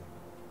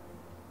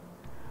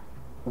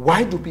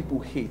 Why do people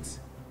hate?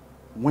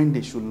 when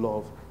they should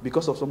love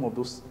because of some of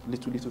those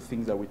little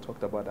things that we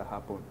talked about that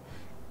happen.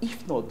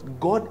 If not,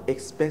 God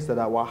expects that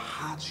our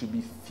heart should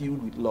be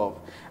filled with love.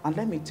 And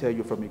let me tell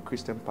you from a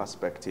Christian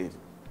perspective,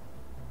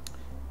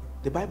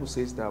 the Bible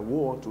says that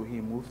woe unto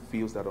him who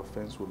feels that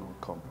offense will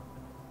not come.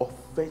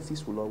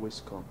 Offenses will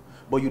always come.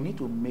 But you need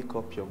to make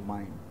up your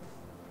mind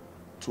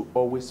to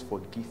always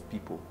forgive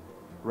people,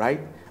 right?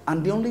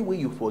 And the only way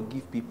you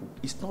forgive people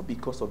is not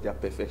because of their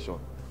perfection.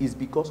 It's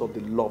because of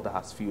the love that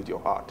has filled your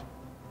heart.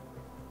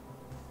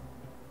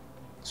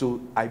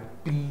 So I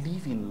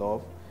believe in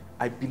love.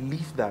 I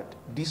believe that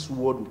this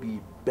world will be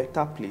a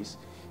better place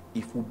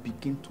if we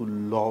begin to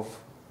love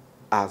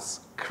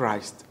as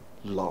Christ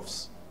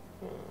loves.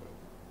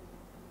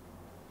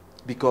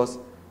 Because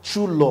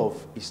true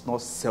love is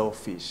not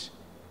selfish.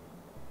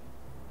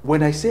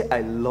 When I say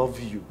I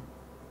love you,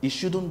 it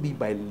shouldn't be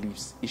by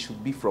lips. It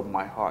should be from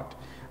my heart.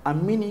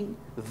 And meaning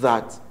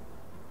that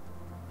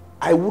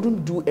I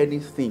wouldn't do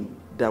anything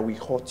that will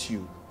hurt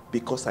you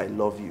because I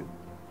love you.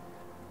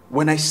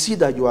 When I see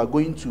that you are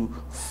going to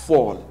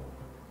fall,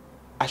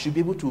 I should be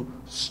able to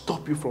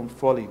stop you from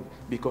falling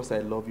because I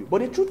love you.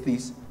 But the truth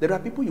is, there are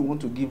people you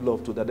want to give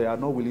love to that they are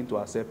not willing to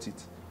accept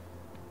it.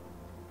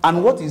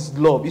 And what is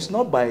love? It's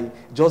not by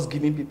just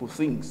giving people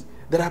things.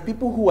 There are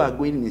people who are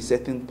going in a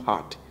certain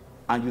path,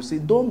 and you say,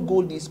 don't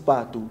go this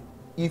path.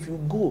 If you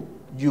go,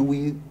 you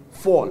will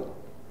fall.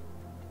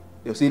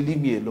 They'll say, leave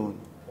me alone.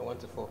 I want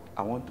to fall.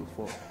 I want to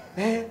fall.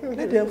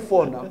 Let them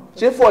fall now.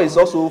 Say fall is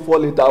also fall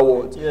later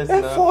words. Yes,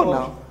 fall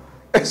now.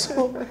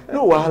 So,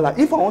 no wahala.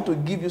 If I want to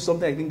give you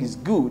something I think is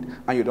good,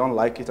 and you don't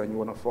like it and you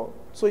want to fall,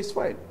 so it's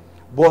fine.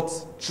 But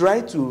try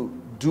to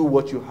do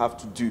what you have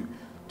to do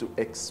to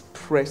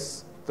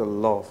express the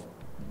love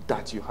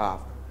that you have,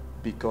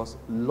 because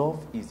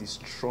love is the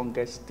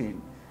strongest thing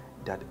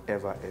that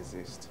ever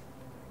exists.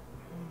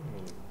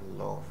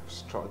 Love,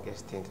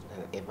 strongest thing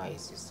that ever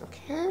exists.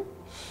 Okay.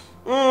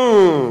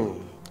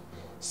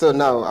 So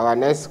now our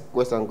next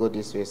question go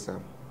this way, sir.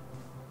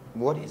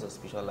 What is a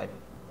spiritual life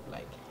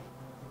like?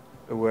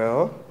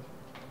 Well,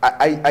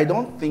 I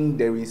don't think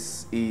there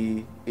is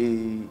a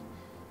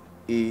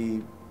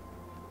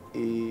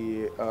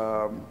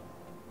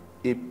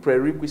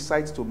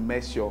prerequisite to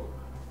measure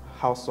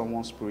how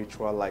someone's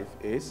spiritual life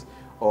is,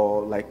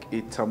 or like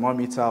a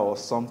thermometer or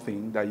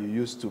something that you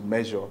use to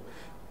measure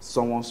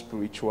someone's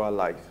spiritual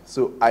life.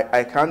 So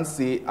I can't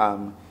say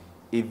I'm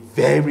a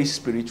very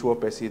spiritual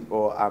person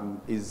or I'm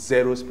a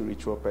zero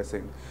spiritual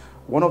person.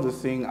 One of the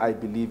things I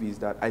believe is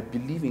that I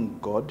believe in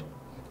God.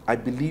 I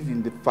believe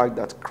in the fact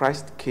that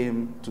Christ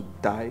came to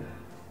die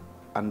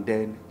and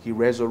then he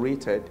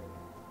resurrected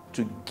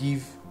to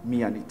give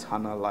me an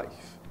eternal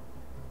life.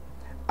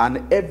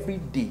 And every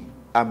day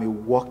I'm a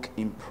work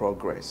in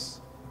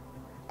progress.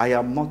 I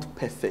am not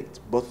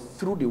perfect, but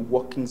through the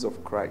workings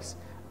of Christ,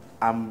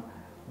 I'm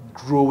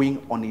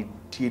growing on a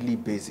daily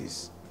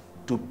basis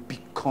to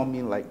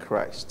becoming like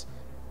Christ.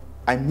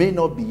 I may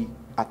not be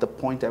at the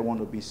point I want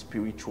to be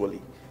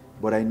spiritually,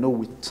 but I know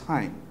with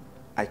time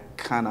I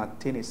can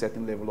attain a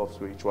certain level of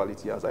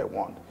spirituality as I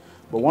want.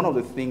 But one of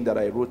the things that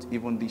I wrote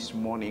even this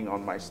morning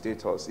on my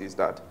status is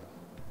that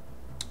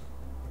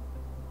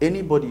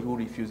anybody who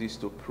refuses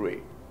to pray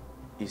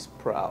is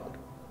proud.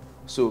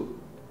 So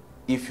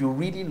if you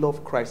really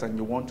love Christ and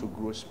you want to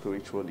grow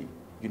spiritually,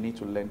 you need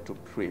to learn to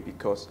pray,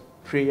 because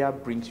prayer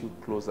brings you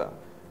closer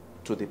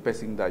to the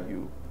person that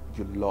you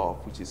love,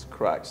 which is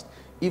Christ.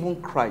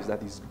 Even Christ,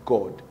 that is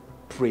God,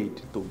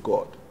 prayed to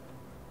God.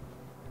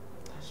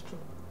 That's true.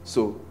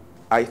 So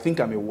I think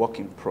I'm a work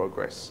in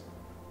progress.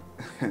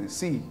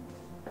 See,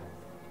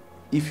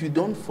 if you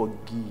don't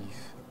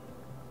forgive,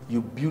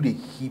 you build a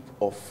heap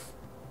of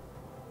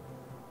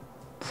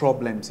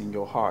problems in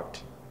your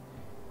heart.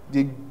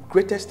 The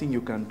greatest thing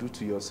you can do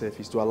to yourself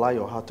is to allow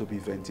your heart to be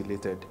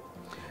ventilated.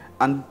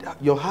 And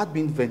your heart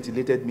being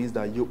ventilated means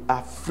that you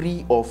are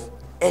free of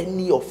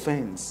any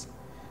offense.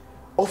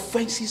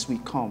 Offenses will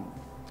come,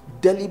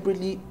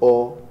 deliberately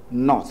or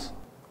not.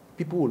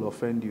 People will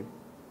offend you.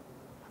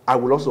 I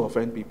will also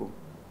offend people.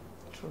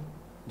 True.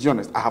 Do you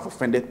understand? I have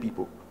offended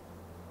people.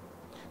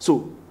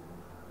 So,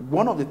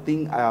 one of the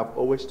things I have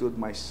always told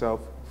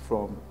myself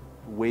from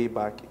way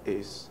back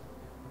is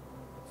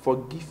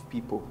forgive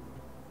people.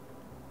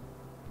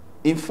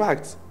 In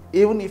fact,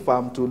 even if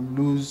I'm to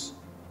lose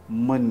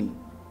money,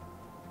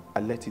 I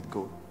let it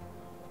go.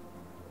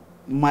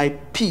 My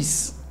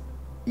peace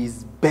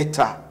is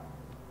better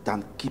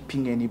than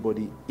keeping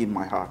anybody in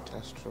my heart.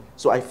 That's true.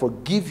 So I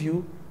forgive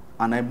you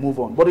and I move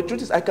on. But the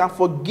truth is, I can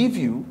forgive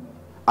you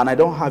and I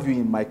don't have you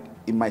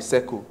in my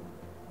circle.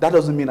 That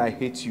doesn't mean I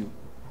hate you.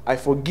 I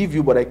forgive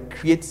you, but I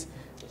create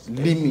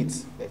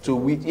limits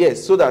to it.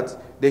 Yes, so that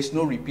there's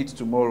no repeat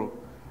tomorrow.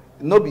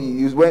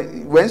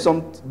 When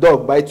some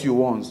dog bites you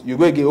once, you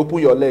go again, open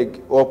your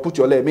leg or put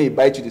your leg, may it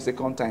bite you the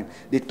second time,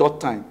 the third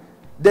time.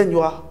 Then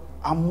you are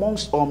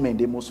amongst all men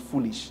the most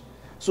foolish.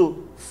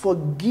 So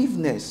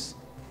forgiveness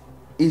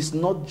is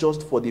not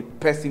just for the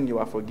person you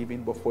are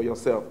forgiving, but for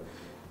yourself.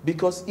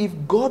 Because if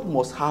God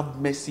must have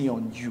mercy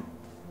on you,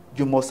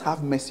 you must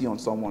have mercy on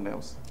someone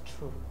else.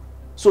 True.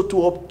 So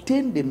to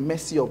obtain the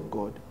mercy of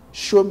God,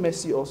 show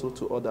mercy also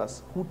to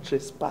others who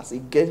trespass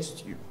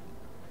against you.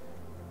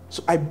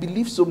 So I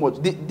believe so much.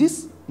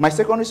 This, my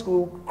secondary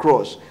school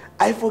crush,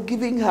 I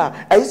forgiving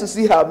her. I used to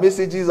see her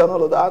messages and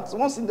all of that. So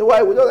once in a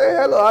while, we just say,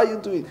 hello, how you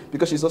doing?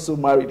 Because she's also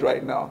married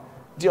right now.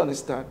 Do you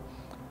understand?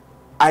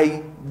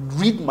 I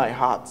read my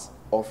heart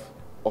of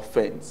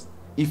offense.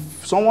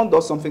 If someone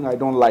does something I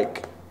don't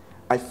like,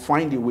 I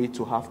find a way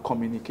to have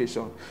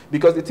communication.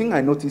 Because the thing I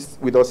noticed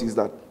with us is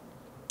that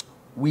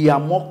we are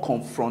more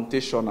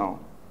confrontational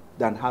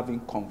than having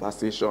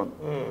conversation.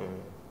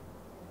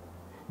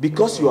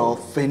 Because you are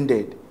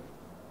offended,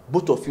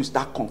 both of you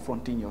start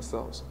confronting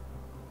yourselves.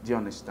 Do you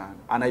understand?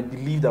 And I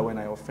believe that when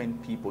I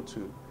offend people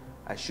too,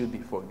 I should be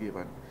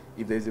forgiven.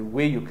 If there's a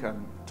way you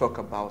can talk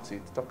about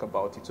it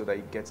so that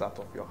it gets out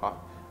of your heart.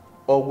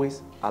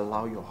 Always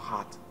allow your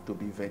heart to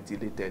be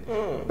ventilated.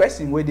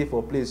 Person waiting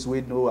for place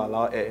where no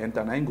allow air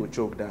enter, and I ain't go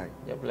choke die.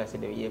 Yeah, plus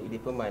they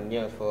put my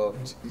nails for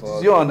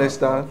do you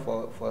understand?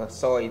 For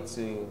soil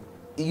to.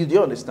 Do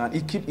you understand?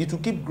 It will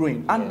keep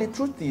growing. And the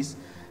truth is,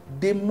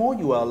 the more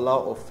you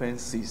allow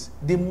offenses,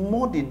 the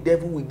more the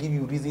devil will give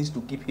you reasons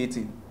to keep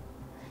hating.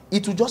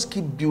 It will just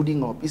keep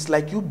building up. It's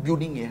like you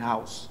building a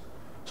house.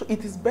 So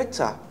it is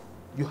better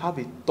you have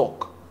a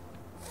talk,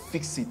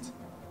 fix it,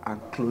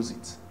 and close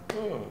it.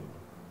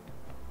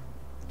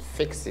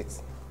 Fix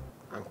it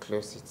and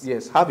close it.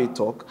 Yes, have a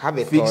talk,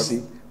 fix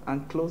it,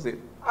 and close it.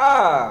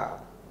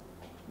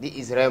 This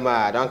is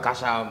Rema, don't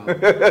cash out.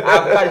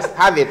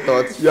 Have a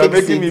thought, you are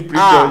making me preach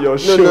on your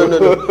show.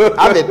 No.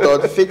 Have a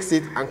thought, fix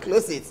it, and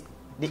close it.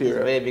 This is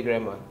very big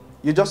Rema.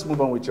 You just move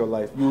on with your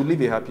life. You will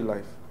live a happy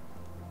life.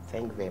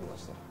 Thank you very much,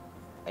 sir.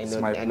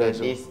 I know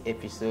this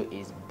episode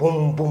is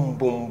boom, boom,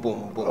 boom,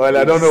 boom, boom. Well,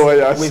 I don't know what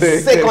you're saying.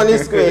 With secondary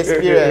school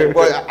experience.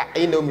 But,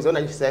 Mr.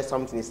 Onachi said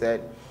something. He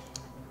said,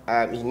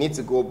 you need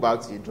to go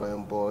back to the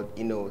drawing board,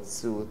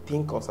 to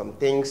think of some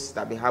things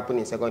that be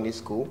happening in secondary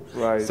school.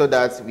 Right. So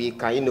that we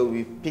can,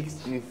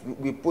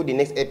 we put the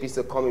next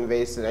episode coming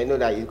very soon. I know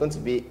that it's going to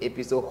be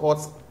episode Hot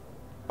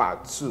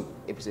Part 2,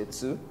 episode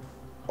 2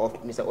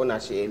 of Mr.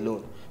 Onachi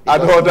alone. I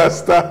don't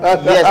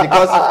understand. Yes,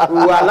 because we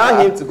will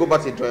allow him to go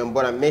back to the drawing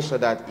board and make sure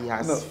that he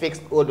has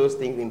fixed all those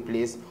things in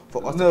place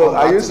for us to come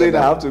back. Are you saying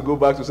I have to go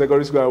back to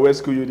secondary school and wear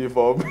school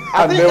uniform?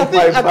 I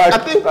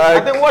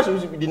think what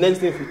should be the next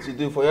thing to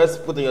do for you to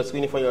put on your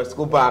school uniform, your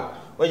school bag,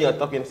 when you're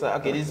talking, say,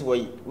 okay, this is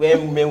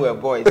when men were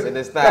boys,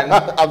 understand?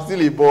 I'm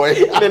still a boy.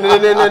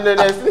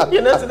 No.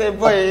 You're not still a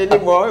boy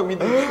anymore.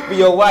 With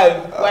your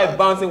wife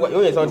bouncing.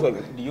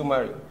 Do you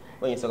marry?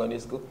 When you're in secondary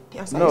school?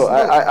 No,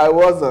 I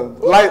wasn't.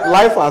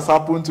 Life has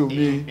happened to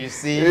me. You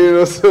see?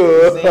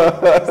 So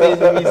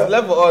it's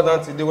left for us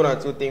now to do one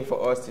or two things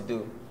for us to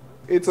do.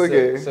 It's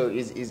okay. So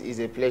it's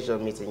a pleasure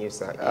meeting you,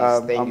 sir.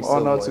 I'm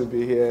honored to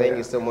be here. Thank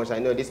you so much. I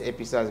know this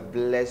episode has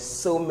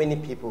blessed so many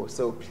people.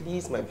 So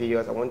please, my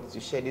viewers, I want you to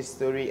share this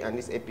story and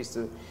this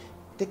episode.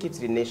 Take it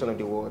to the nation of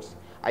the world.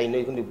 I know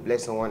you're going to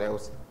bless someone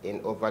else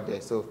over there.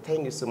 So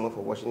thank you so much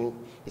for watching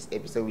this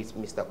episode with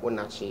Mr.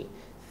 Onachi.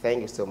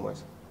 Thank you so much.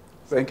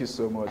 Thank you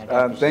so much.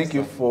 And thank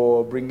you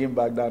for bringing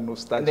back that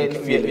nostalgic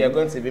feeling. We are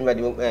going to bring back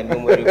the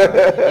memory.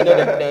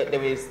 There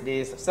was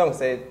this song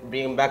said,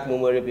 bring back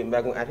memory, bring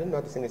back memory. I didn't know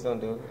how to sing the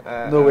song though.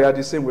 No, we are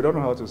the same. We don't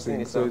know how to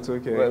sing, so it's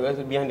okay. We're going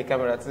to be behind the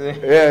camera too.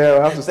 Yeah,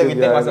 we have to so we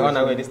take us on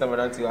our way this time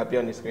around to appear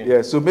on the screen.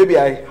 Yeah, so maybe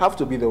I have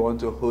to be the one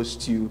to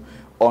host you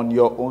on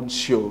your own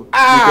show.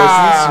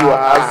 Because since you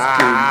are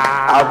asking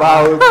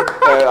about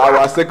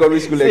our secondary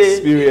school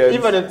experience.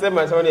 Even the time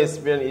my secondary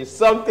experience is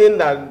something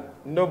that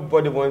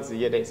nobody wants to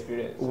hear the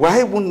experience.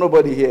 Why won't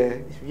nobody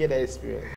hear? If you hear the experience.